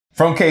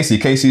From Casey.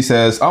 Casey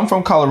says, I'm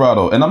from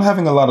Colorado and I'm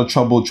having a lot of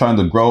trouble trying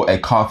to grow a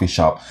coffee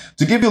shop.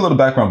 To give you a little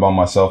background about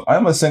myself, I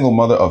am a single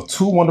mother of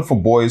 2 wonderful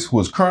boys who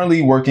is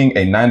currently working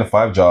a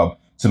 9-to-5 job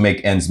to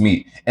make ends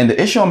meet. And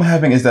the issue I'm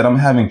having is that I'm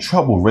having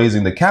trouble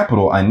raising the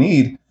capital I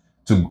need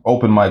to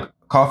open my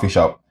coffee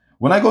shop.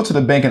 When I go to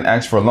the bank and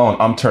ask for a loan,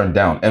 I'm turned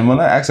down. And when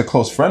I ask a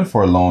close friend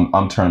for a loan,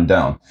 I'm turned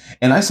down.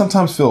 And I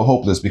sometimes feel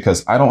hopeless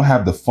because I don't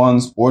have the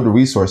funds or the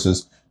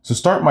resources to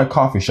start my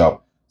coffee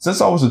shop. Since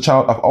I was a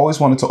child, I've always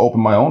wanted to open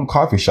my own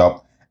coffee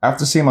shop.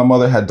 After seeing my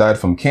mother had died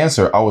from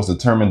cancer, I was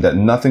determined that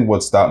nothing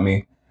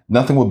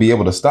would be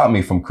able to stop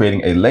me from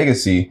creating a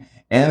legacy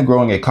and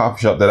growing a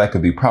coffee shop that I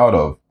could be proud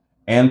of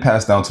and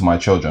pass down to my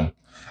children.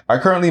 I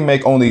currently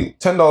make only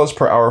 $10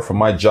 per hour for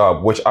my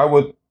job, which I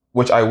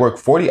work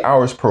 40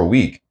 hours per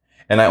week,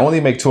 and I only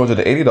make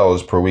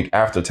 $280 per week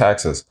after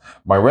taxes.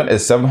 My rent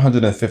is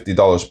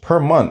 $750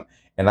 per month,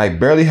 and I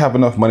barely have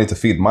enough money to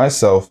feed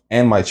myself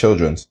and my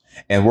children.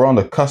 And we're on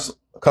the cusp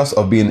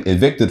of being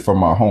evicted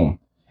from our home.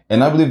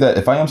 And I believe that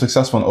if I am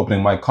successful in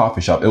opening my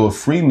coffee shop, it will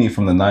free me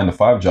from the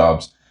 9-to-5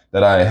 jobs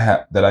that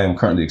I am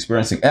currently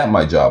experiencing at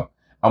my job.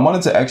 I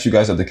wanted to ask you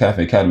guys at the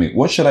Cafe Academy,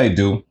 what should I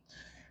do?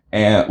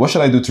 And what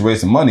should I do to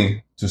raise the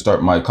money to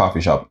start my coffee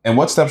shop? And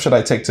what steps should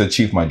I take to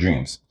achieve my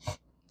dreams?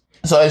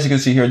 So as you can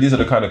see here, these are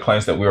the kind of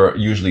clients that we're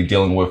usually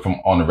dealing with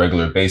on a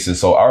regular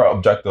basis. So our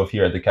objective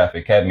here at the Cafe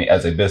Academy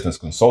as a business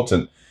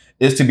consultant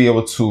is to be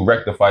able to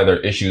rectify their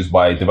issues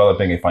by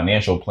developing a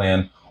financial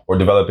plan or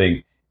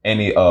developing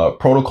any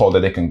protocol that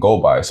they can go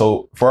by.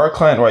 So for our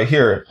client right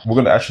here, we're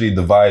going to actually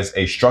devise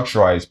a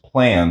structurized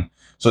plan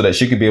so that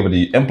she could be able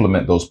to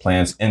implement those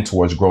plans in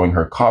towards growing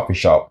her coffee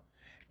shop.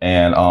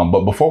 And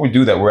but before we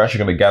do that, we're actually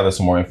going to gather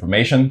some more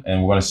information,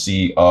 and we're going to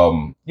see,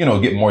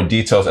 get more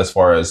details as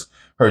far as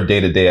her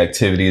day-to-day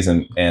activities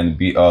and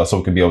be so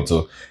we can be able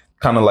to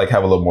kind of like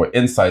have a little more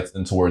insights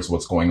in towards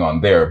what's going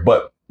on there.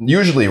 But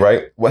usually,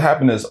 right, what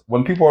happens is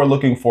when people are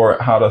looking for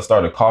how to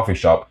start a coffee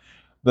shop,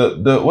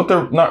 what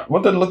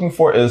they're looking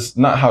for is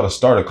not how to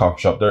start a coffee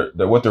shop.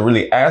 What they're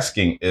really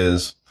asking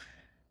is,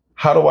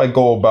 how do I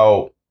go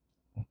about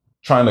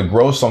trying to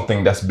grow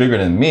something that's bigger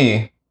than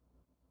me,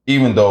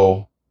 even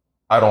though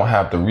I don't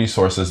have the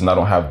resources and I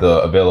don't have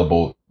the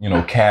available,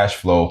 cash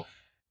flow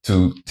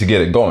to get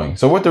it going.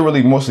 So what they're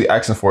really mostly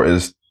asking for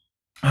is,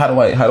 how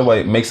do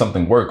I make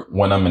something work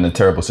when I'm in a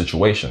terrible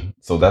situation?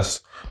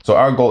 So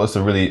our goal is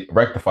to really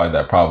rectify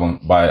that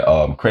problem by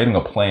creating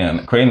a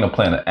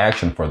plan of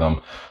action for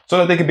them, so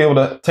that they can be able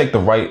to take the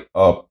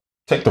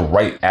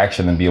right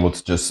action and be able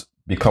to just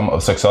become a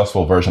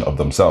successful version of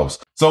themselves.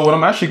 So what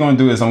I'm actually going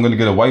to do is I'm going to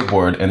get a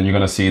whiteboard, and you're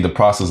going to see the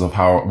process of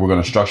how we're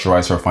going to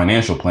structurize her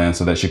financial plan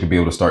so that she could be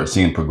able to start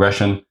seeing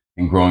progression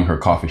in growing her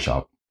coffee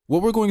shop.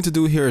 What we're going to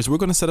do here is we're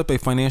going to set up a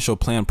financial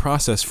plan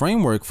process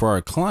framework for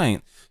our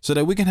client so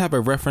that we can have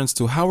a reference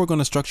to how we're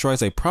going to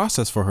structurize a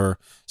process for her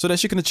so that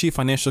she can achieve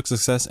financial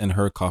success in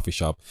her coffee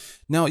shop.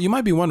 Now, you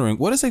might be wondering,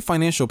 what is a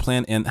financial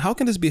plan and how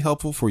can this be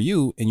helpful for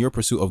you in your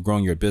pursuit of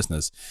growing your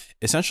business?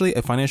 Essentially,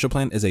 a financial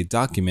plan is a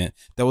document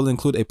that will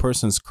include a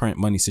person's current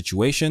money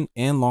situation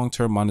and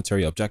long-term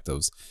monetary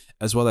objectives,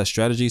 as well as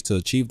strategies to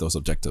achieve those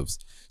objectives.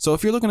 So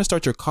if you're looking to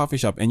start your coffee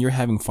shop and you're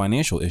having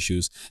financial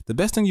issues, the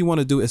best thing you want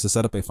to do is to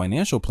set up a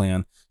financial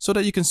plan so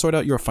that you can sort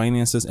out your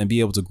finances and be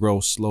able to grow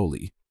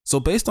slowly. So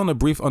based on a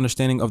brief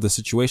understanding of the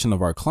situation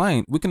of our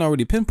client, we can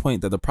already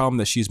pinpoint that the problem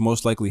that she's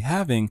most likely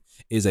having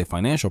is a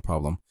financial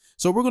problem.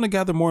 So we're going to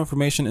gather more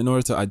information in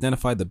order to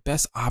identify the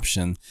best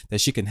option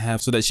that she can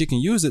have so that she can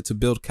use it to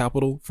build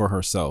capital for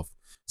herself.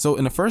 So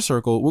in the first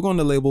circle, we're going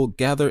to label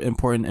gather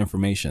important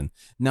information.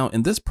 Now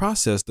in this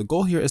process, the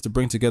goal here is to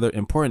bring together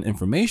important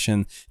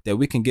information that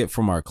we can get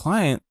from our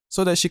client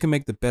so that she can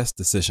make the best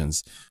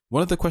decisions.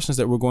 One of the questions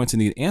that we're going to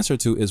need answer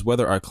to is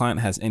whether our client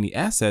has any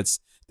assets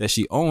that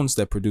she owns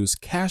that produce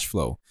cash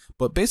flow.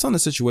 But based on the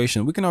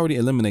situation, we can already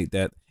eliminate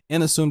that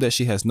and assume that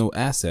she has no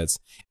assets,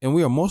 and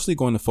we are mostly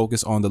going to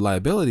focus on the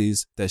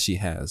liabilities that she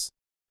has.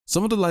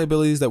 Some of the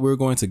liabilities that we're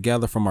going to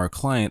gather from our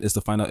client is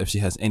to find out if she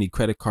has any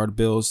credit card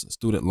bills,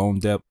 student loan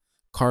debt,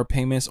 car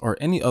payments, or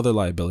any other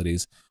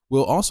liabilities.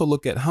 We'll also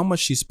look at how much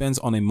she spends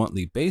on a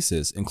monthly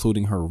basis,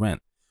 including her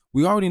rent.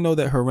 We already know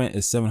that her rent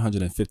is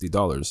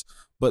 $750,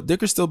 but there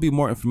could still be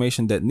more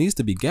information that needs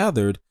to be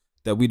gathered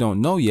that we don't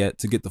know yet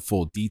to get the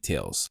full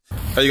details.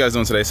 How you guys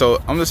doing today? So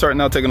I'm gonna start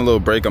now taking a little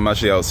break. I'm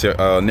actually out here,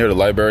 near the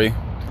library.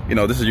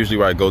 This is usually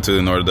where I go to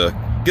in order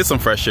to get some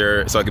fresh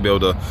air so I can be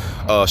able to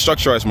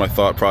structurize my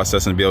thought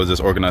process and be able to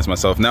just organize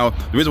myself. Now,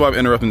 the reason why I'm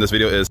interrupting this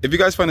video is if you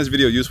guys find this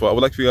video useful, I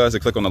would like for you guys to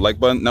click on the like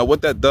button. Now,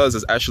 what that does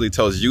is actually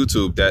tells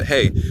YouTube that,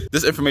 hey,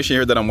 this information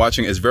here that I'm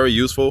watching is very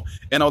useful,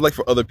 and I would like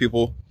for other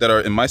people that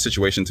are in my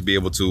situation to be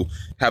able to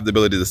have the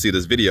ability to see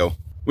this video.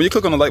 When you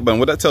click on the like button,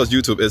 what that tells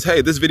YouTube is,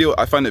 hey, this video,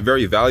 I find it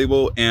very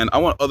valuable and I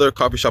want other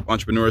coffee shop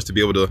entrepreneurs to be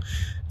able to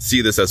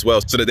see this as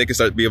well so that they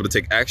can be able to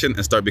take action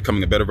and start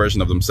becoming a better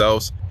version of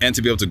themselves and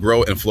to be able to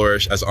grow and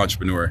flourish as an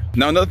entrepreneur.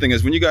 Now, another thing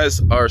is when you guys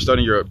are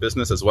starting your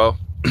business as well,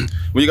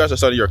 when you guys are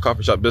starting your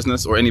coffee shop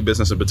business or any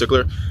business in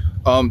particular,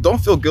 don't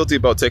feel guilty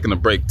about taking a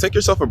break. Take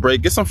yourself a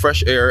break, get some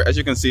fresh air. As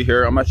you can see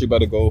here, I'm actually about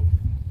to go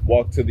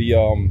walk to the,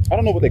 I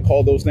don't know what they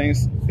call those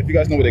things. If you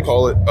guys know what they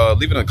call it,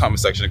 leave it in the comment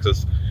section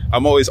because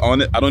I'm always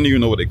on it. I don't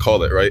even know what they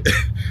call it, right?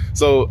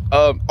 So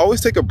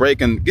always take a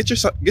break and get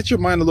your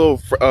mind a little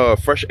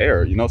fresh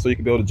air, you know, so you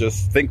can be able to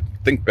just think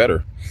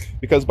better.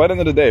 Because by the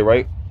end of the day,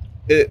 right,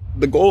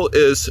 the goal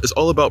is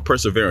all about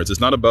perseverance.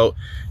 It's not about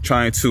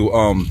trying to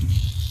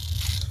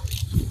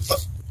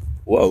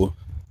whoa.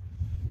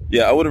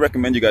 Yeah, I wouldn't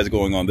recommend you guys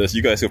going on this.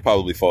 You guys could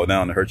probably fall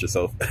down and hurt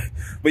yourself.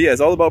 But yeah, it's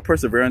all about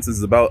perseverance.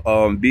 It's about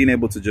being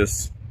able to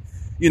just,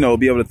 you know,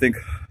 be able to think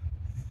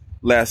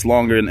last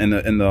longer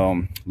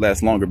and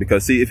last longer.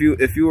 Because see, if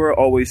you are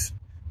always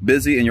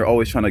busy and you're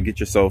always trying to get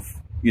yourself,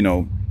 you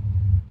know,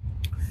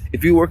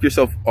 if you work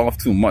yourself off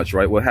too much,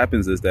 right, what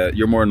happens is that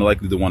you're more than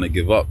likely to want to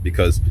give up.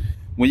 Because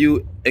when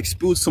you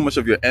expose so much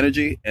of your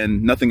energy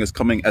and nothing is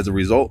coming as a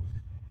result,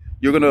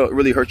 you're going to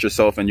really hurt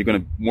yourself and you're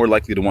going to more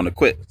likely to want to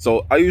quit.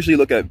 So I usually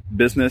look at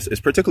business, it's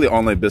particularly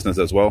online business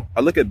as well.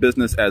 I look at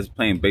business as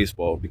playing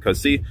baseball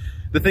because see,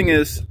 the thing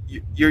is,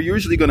 you're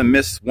usually going to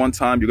miss one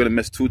time, you're going to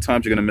miss two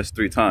times, you're going to miss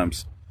three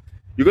times.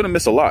 You're going to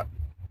miss a lot.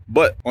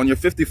 But on your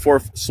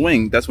 54th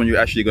swing, that's when you're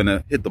actually going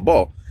to hit the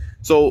ball.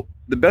 So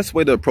the best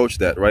way to approach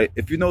that, right?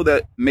 If you know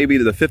that maybe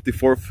the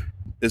 54th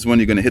is when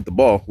you're going to hit the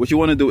ball, what you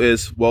want to do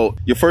is, well,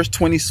 your first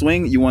 20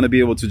 swing, you want to be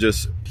able to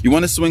you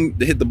want to swing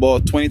to hit the ball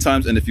 20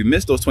 times. And if you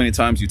miss those 20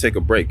 times, you take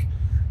a break.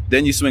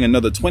 Then you swing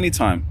another 20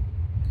 times.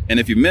 And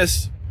if you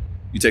miss,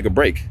 you take a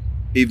break.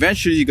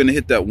 Eventually, you're going to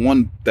hit that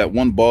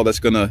one ball that's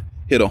going to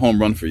hit a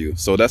home run for you.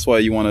 So that's why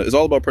you want to, it's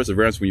all about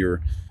perseverance when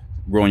you're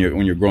growing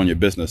your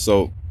business.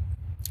 So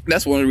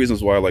that's one of the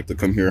reasons why I like to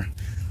come here.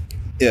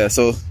 Yeah,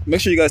 so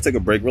make sure you guys take a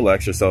break,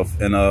 relax yourself,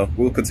 and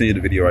we'll continue the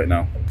video right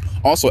now.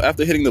 Also,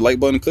 after hitting the like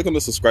button, click on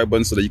the subscribe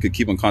button so that you can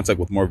keep in contact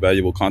with more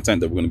valuable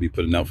content that we're going to be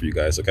putting out for you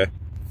guys, okay?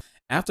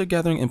 After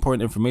gathering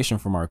important information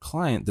from our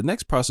client, the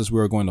next process we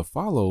are going to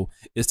follow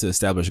is to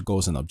establish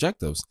goals and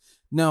objectives.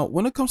 Now,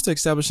 when it comes to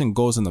establishing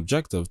goals and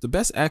objectives, the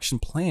best action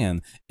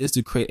plan is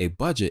to create a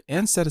budget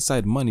and set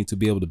aside money to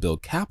be able to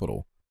build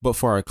capital. But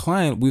for our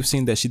client, we've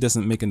seen that she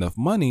doesn't make enough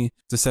money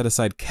to set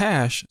aside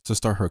cash to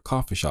start her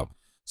coffee shop.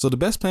 So the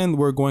best plan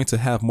we're going to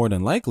have more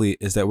than likely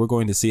is that we're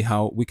going to see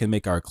how we can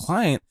make our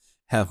client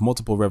have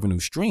multiple revenue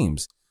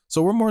streams.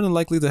 So we're more than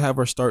likely to have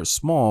her start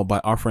small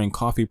by offering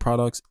coffee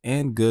products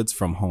and goods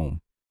from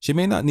home. She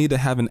may not need to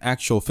have an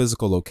actual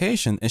physical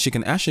location, and she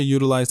can actually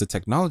utilize the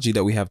technology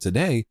that we have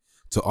today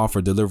to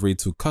offer delivery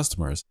to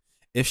customers.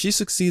 If she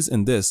succeeds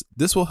in this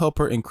will help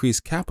her increase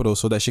capital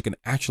so that she can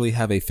actually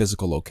have a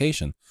physical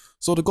location.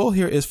 So the goal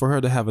here is for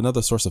her to have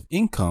another source of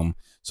income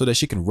so that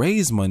she can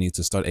raise money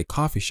to start a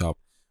coffee shop.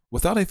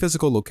 Without a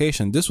physical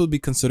location, this would be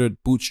considered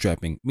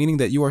bootstrapping, meaning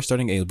that you are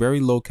starting a very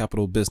low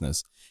capital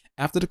business.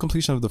 After the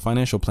completion of the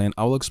financial plan,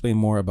 I will explain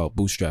more about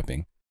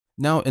bootstrapping.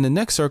 Now, in the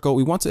next circle,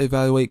 we want to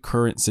evaluate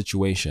current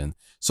situation.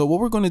 So what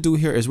we're going to do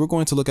here is we're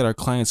going to look at our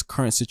client's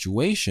current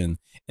situation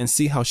and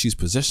see how she's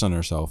positioned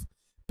herself.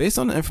 Based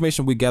on the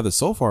information we gathered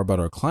so far about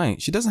our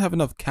client, she doesn't have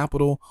enough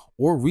capital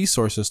or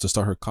resources to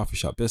start her coffee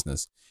shop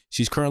business.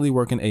 She's currently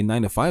working a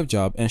 9-to-5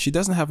 job and she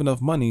doesn't have enough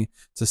money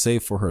to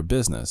save for her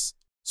business.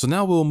 So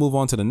now we'll move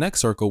on to the next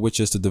circle, which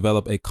is to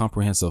develop a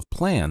comprehensive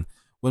plan.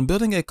 When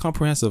building a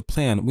comprehensive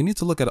plan, we need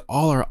to look at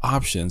all our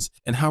options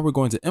and how we're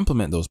going to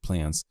implement those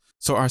plans.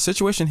 So our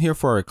situation here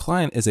for our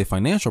client is a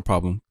financial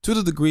problem to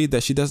the degree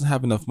that she doesn't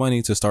have enough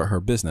money to start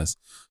her business.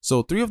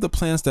 So 3 of the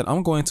plans that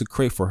I'm going to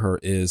create for her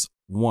is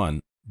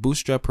 1.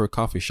 Bootstrap her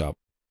coffee shop.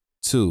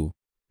 2.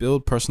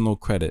 Build personal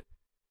credit.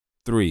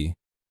 3.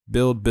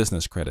 Build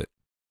business credit.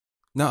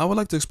 Now I would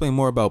like to explain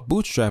more about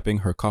bootstrapping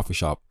her coffee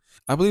shop.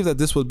 I believe that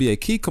this would be a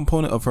key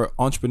component of her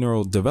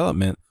entrepreneurial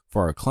development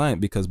for our client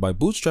because by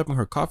bootstrapping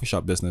her coffee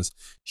shop business,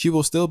 she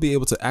will still be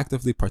able to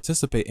actively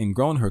participate in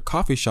growing her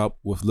coffee shop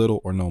with little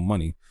or no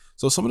money.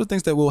 So some of the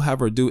things that we'll have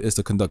her do is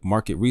to conduct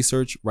market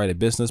research, write a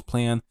business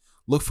plan,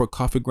 look for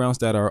coffee grounds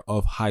that are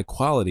of high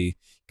quality,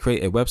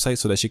 create a website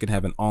so that she can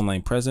have an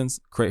online presence,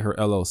 create her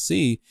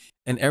LLC,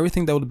 and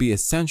everything that would be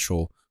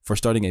essential for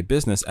starting a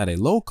business at a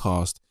low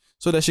cost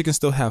so that she can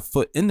still have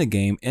foot in the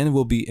game and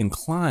will be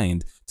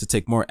inclined to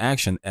take more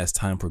action as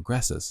time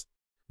progresses.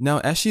 Now,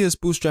 as she is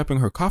bootstrapping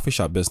her coffee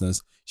shop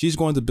business, she's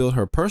going to build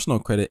her personal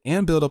credit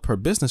and build up her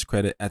business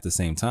credit at the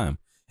same time.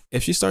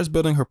 If she starts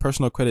building her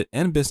personal credit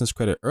and business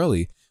credit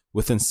early,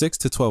 within 6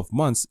 to 12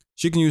 months,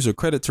 she can use her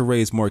credit to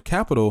raise more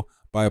capital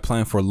by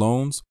applying for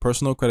loans,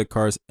 personal credit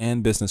cards,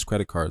 and business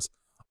credit cards.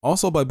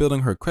 Also, by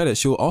building her credit,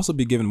 she will also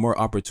be given more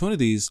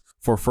opportunities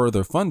for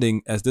further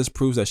funding as this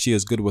proves that she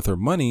is good with her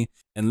money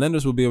and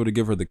lenders will be able to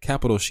give her the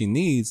capital she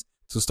needs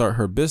to start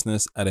her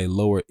business at a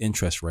lower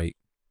interest rate.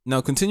 Now,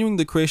 continuing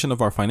the creation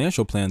of our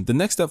financial plan, the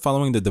next step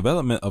following the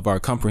development of our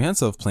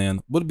comprehensive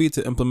plan would be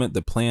to implement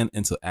the plan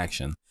into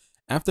action.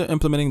 After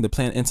implementing the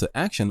plan into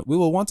action, we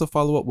will want to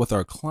follow up with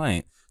our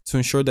client to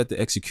ensure that the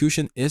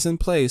execution is in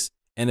place,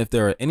 and if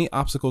there are any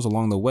obstacles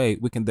along the way,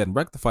 we can then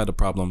rectify the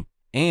problem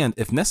and,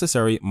 if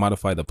necessary,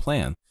 modify the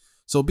plan.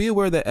 So be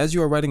aware that as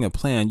you are writing a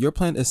plan, your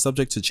plan is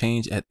subject to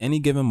change at any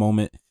given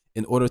moment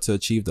in order to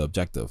achieve the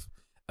objective.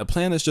 A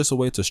plan is just a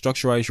way to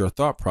structurize your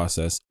thought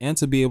process and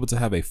to be able to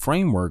have a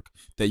framework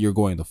that you're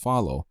going to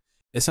follow.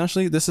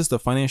 Essentially, this is the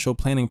financial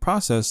planning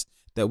process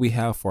that we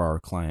have for our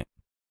client.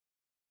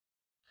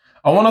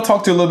 I want to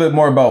talk to you a little bit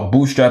more about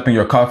bootstrapping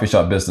your coffee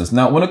shop business.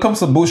 Now, when it comes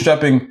to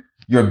bootstrapping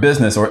your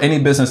business or any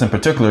business in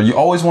particular, you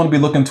always want to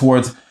be looking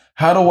towards,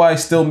 how do I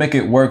still make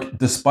it work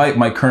despite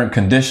my current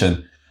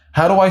condition?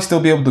 How do I still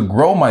be able to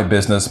grow my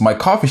business, my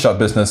coffee shop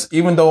business,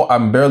 even though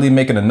I'm barely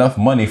making enough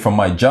money from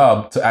my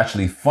job to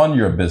actually fund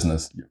your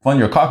business, fund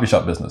your coffee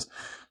shop business?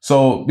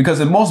 So, because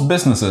in most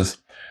businesses,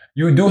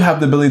 you do have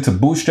the ability to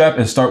bootstrap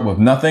and start with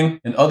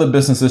nothing. In other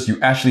businesses, you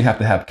actually have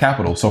to have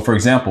capital. So for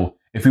example,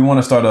 if you want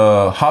to start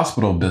a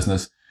hospital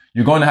business,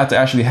 you're going to have to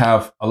actually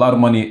have a lot of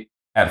money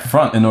at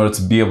front in order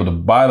to be able to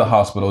buy the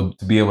hospital,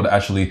 to be able to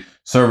actually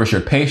service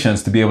your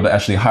patients, to be able to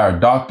actually hire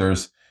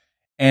doctors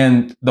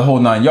and the whole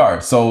 9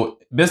 yards. So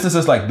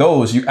businesses like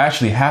those, you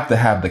actually have to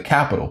have the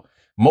capital.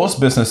 Most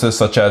businesses,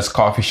 such as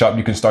coffee shop,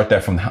 you can start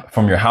that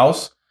from your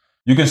house.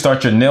 You can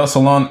start your nail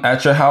salon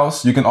at your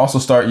house. You can also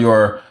start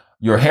your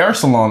hair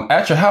salon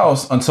at your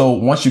house until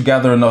once you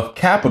gather enough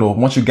capital,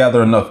 once you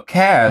gather enough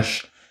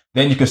cash,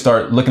 then you can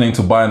start looking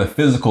into buying a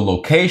physical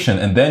location,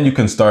 and then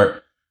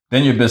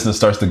your business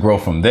starts to grow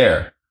from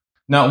there.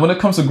 Now, when it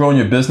comes to growing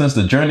your business,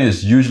 the journey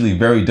is usually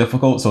very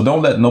difficult. So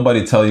don't let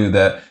nobody tell you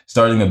that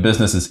starting a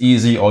business is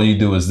easy. All you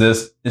do is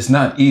this. It's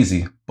not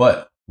easy,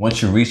 but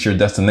once you reach your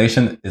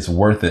destination, it's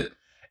worth it.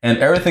 And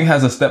everything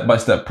has a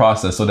step-by-step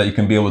process so that you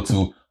can be able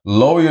to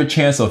lower your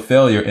chance of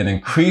failure and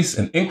increase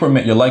and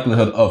increment your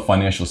likelihood of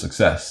financial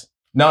success.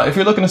 Now, if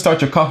you're looking to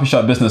start your coffee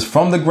shop business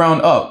from the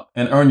ground up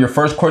and earn your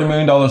first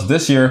 $250,000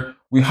 this year,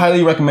 we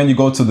highly recommend you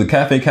go to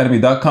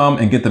thecafeacademy.com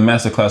and get the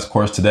masterclass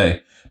course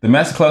today. The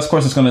masterclass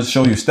course is going to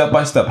show you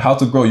step-by-step how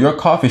to grow your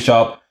coffee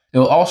shop. It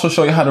will also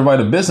show you how to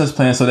write a business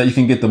plan so that you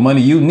can get the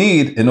money you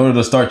need in order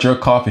to start your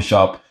coffee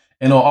shop.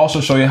 And it'll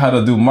also show you how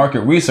to do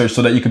market research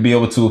so that you can be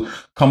able to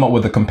come up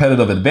with a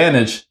competitive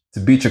advantage to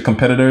beat your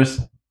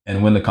competitors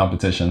and win the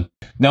competition.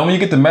 Now, when you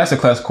get the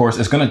masterclass course,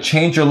 it's going to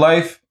change your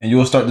life and you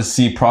will start to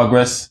see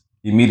progress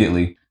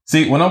immediately.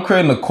 See, when I'm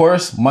creating a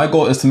course, my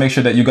goal is to make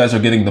sure that you guys are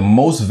getting the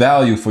most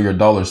value for your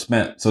dollar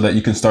spent so that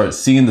you can start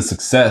seeing the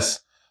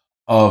success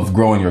of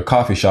growing your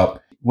coffee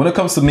shop. When it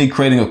comes to me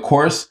creating a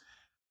course,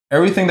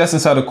 everything that's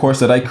inside the course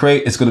that I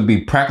create is going to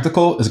be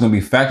practical, it's going to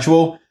be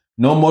factual,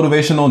 no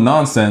motivational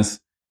nonsense.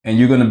 And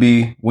you're going to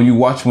be, when you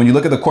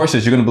look at the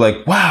courses, you're going to be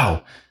like,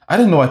 wow, I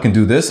didn't know I can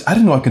do this. I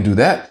didn't know I can do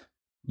that.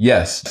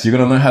 Yes, you're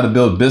going to learn how to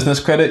build business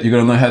credit. You're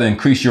going to learn how to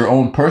increase your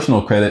own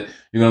personal credit.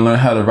 You're going to learn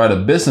how to write a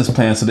business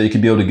plan so that you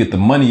can be able to get the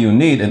money you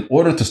need in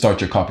order to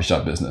start your coffee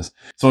shop business.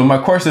 So in my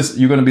courses,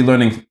 you're going to be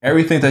learning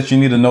everything that you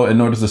need to know in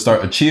order to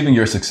start achieving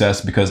your success,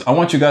 because I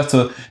want you guys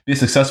to be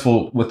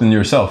successful within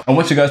yourself. I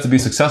want you guys to be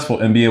successful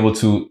and be able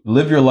to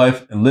live your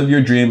life and live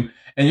your dream.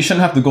 And you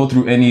shouldn't have to go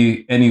through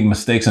any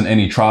mistakes and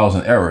any trials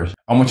and errors.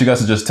 I want you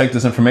guys to just take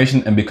this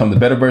information and become the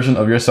better version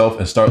of yourself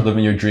and start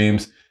living your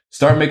dreams.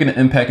 Start making an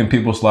impact in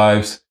people's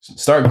lives.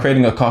 Start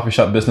creating a coffee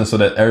shop business so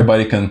that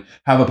everybody can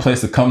have a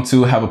place to come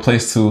to, have a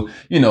place to,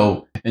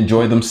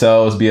 enjoy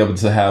themselves, be able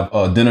to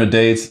have dinner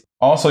dates.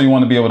 Also, you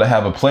want to be able to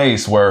have a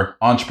place where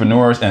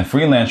entrepreneurs and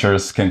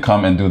freelancers can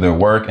come and do their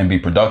work and be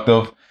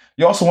productive.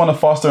 You also want to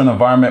foster an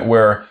environment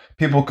where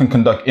people can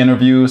conduct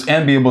interviews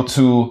and be able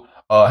to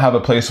have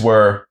a place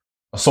where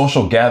a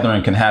social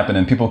gathering can happen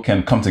and people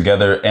can come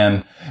together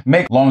and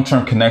make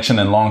long-term connection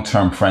and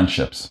long-term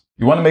friendships.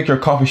 You want to make your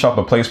coffee shop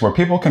a place where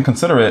people can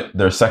consider it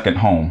their second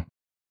home.